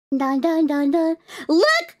Dun dun dun dun.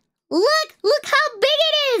 Look! Look how big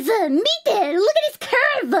it is! Meet it! Look at its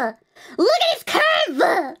curve! Look at its curve!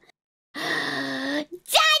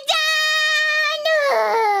 Jajan!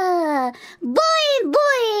 Boing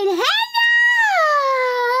boing! Henya!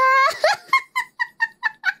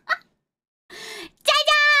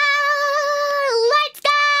 Jajan! Let's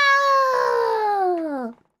go!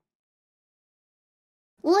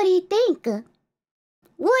 What do you think?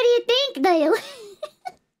 What do you think, Dale?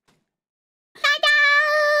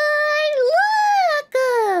 Look!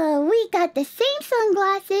 We got the same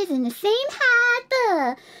sunglasses and the same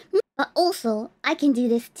hat. But also, I can do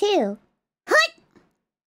this too. Hut!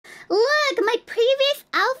 Look, my previous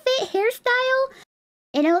outfit hairstyle.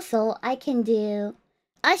 And also, I can do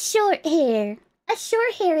a short hair. A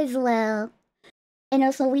short hair as well. And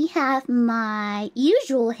also, we have my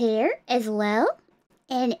usual hair as well.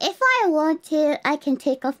 And if I want to, I can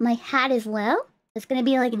take off my hat as well. It's gonna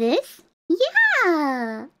be like this.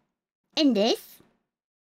 Yeah! And this.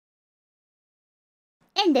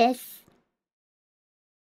 And this.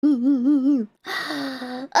 A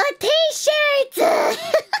t-shirt!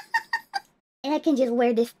 And I can just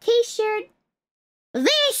wear this t-shirt.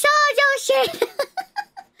 Vshojo shirt!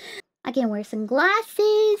 I can wear some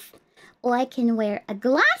glasses. Or I can wear a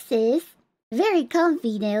glasses. Very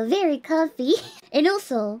comfy now, very comfy. And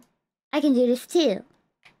also, I can do this too.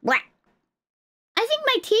 What? I think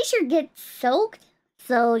my t-shirt gets soaked,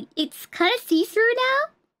 so it's kind of see-through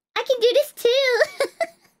now. I can do this too.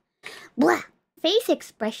 Blah. Face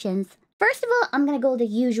expressions. First of all, I'm gonna go the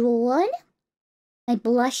usual one. My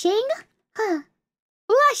blushing.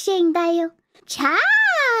 Blushing, dayo. Chat!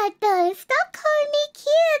 Stop calling me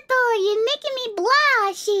cute, though. You're making me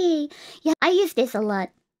blushy. Yeah, I use this a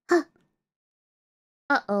lot.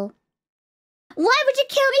 Uh-oh. Why would you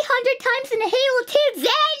kill me 100 times in Halo 2,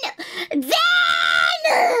 Zen?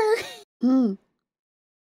 Zen!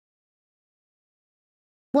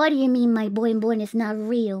 What do you mean my boing is not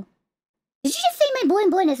real? Did you just say my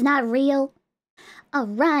boing is not real?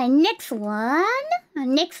 Alright, next one.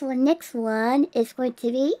 Next one is going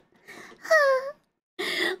to be...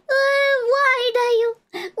 why do you?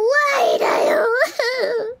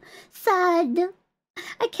 Sad.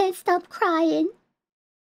 I can't stop crying.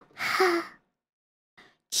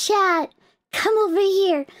 Chat, come over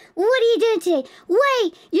here. What are you doing today?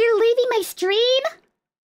 Wait, you're leaving my stream?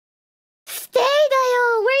 Stay,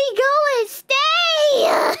 Dayo. Where are you going? Stay!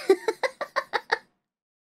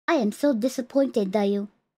 I am so disappointed, Dayo.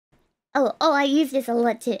 Oh, I use this a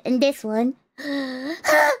lot too. And this one. What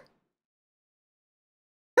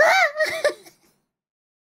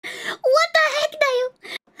the heck, Dayo?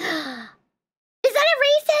 Is that a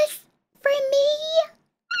racist for me?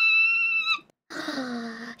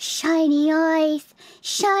 Shiny eyes.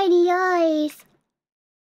 Shiny eyes.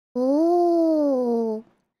 Oh.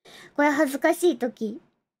 これ恥ずかしいとき。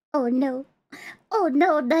Oh no. Oh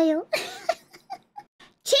no だよ。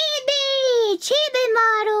チビチビ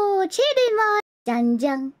マロチビマロ。じゃんじ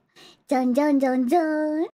ゃん。じゃんじゃんじゃんじゃ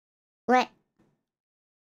ん。What?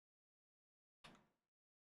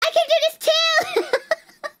 I can do this too!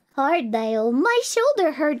 Hard だよ。My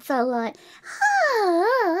shoulder hurts a lot.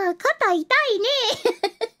 はあ、肩痛いね。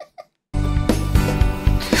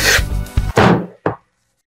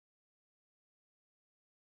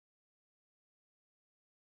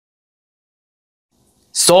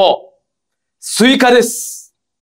そう、スイカです。